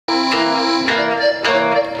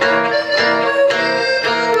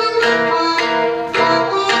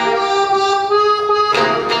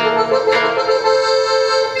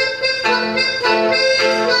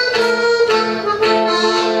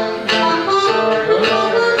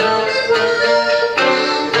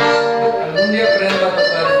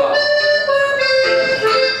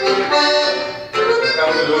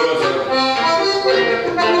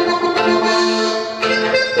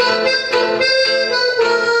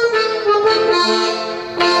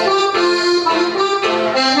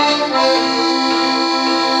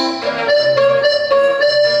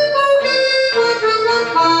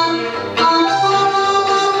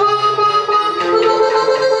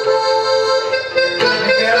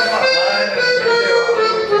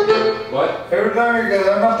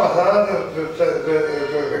semana pasada se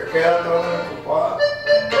queda atrás de mi papá.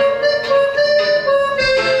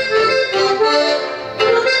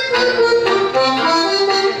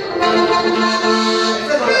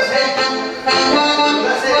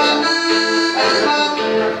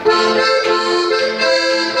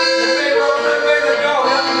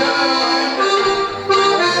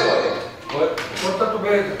 I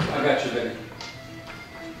got you, Benny.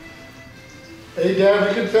 Hey Dad,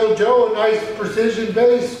 we can sell Joe a nice precision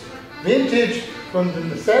bass, vintage from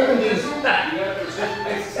the 70s. You got a precision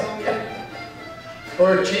bass on here?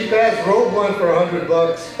 Or a cheap ass Rogue one for $100.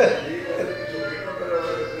 Was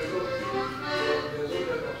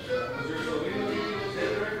your sobrino que was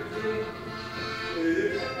hit records, Benny?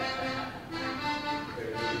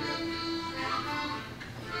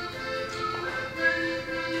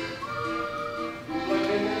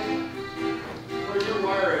 Where's your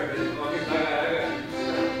wire at, Benny? I got you.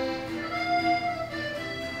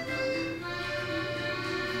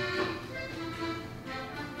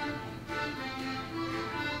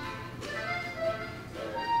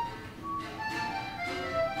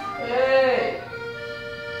 ¡Hey!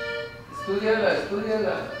 Estúdiala,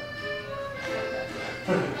 estúdiala.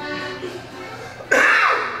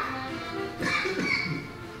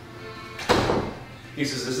 He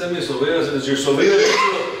says, is that mi sobrino? I said, does your sobrino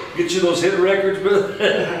get you those hit records, brother?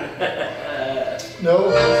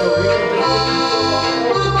 No, so we can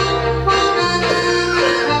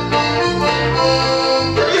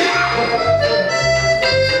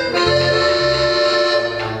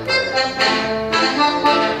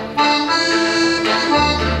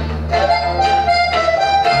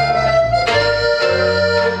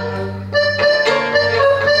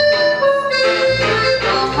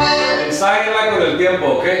Ensáyala con el tiempo,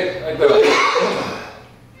 ¿ok? Ahí te va.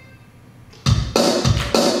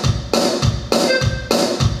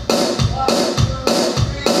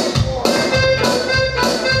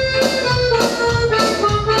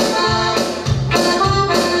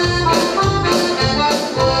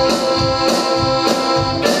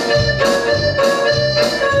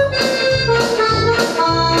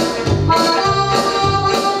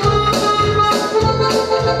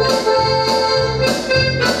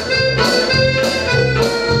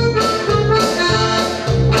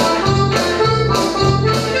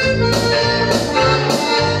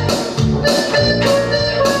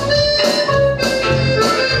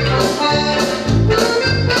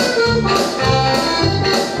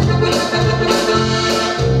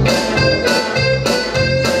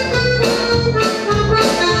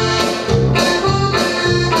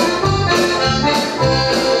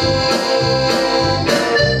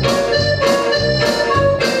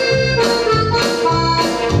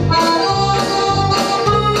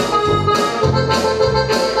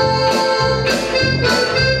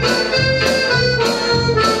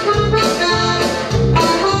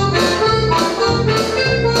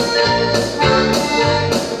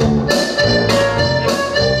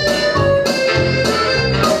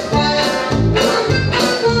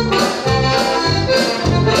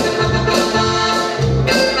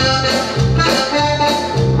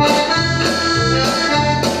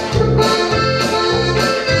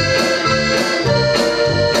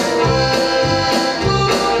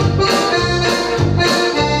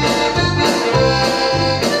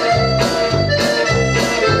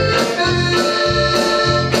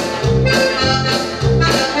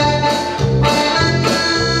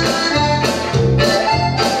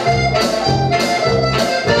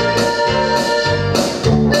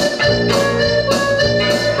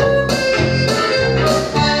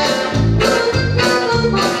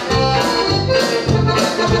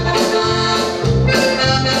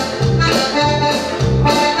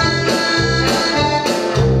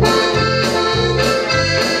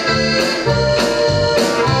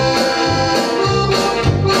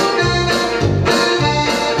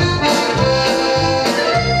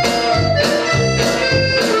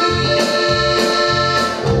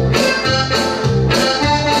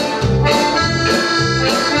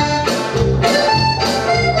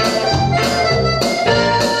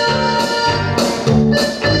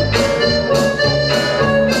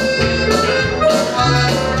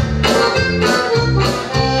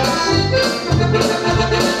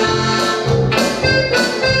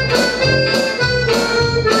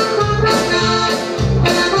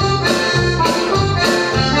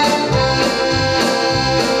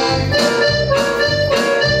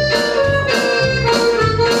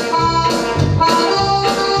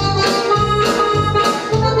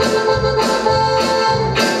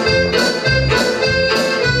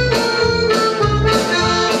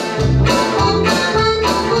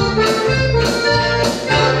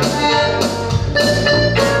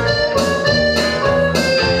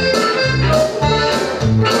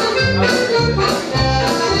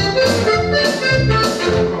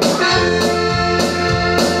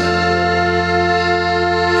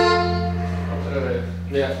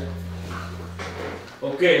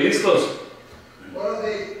 Ok, listos. Bueno,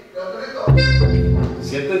 sí, yo grito.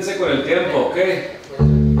 Siéntense con el tiempo, ok. El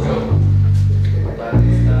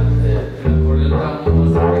acordeón está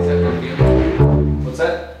más aprisa que el tiempo. What's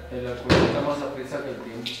that? El acordeón está más aprisa que el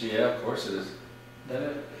tiempo. Yeah, of course it is.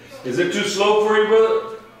 Dale. Is it too slow for you,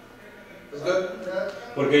 brother? It's good.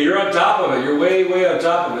 Porque you're on top of it. You're way, way on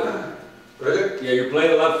top of it. Ready? Yeah, you're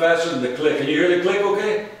playing a lot faster than the click. Can you hear the click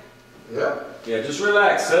okay? Yeah. Yeah, just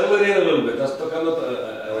relax. Settle it in a little bit. Estás tocando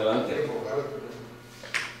adelante.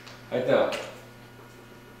 Ahí te va.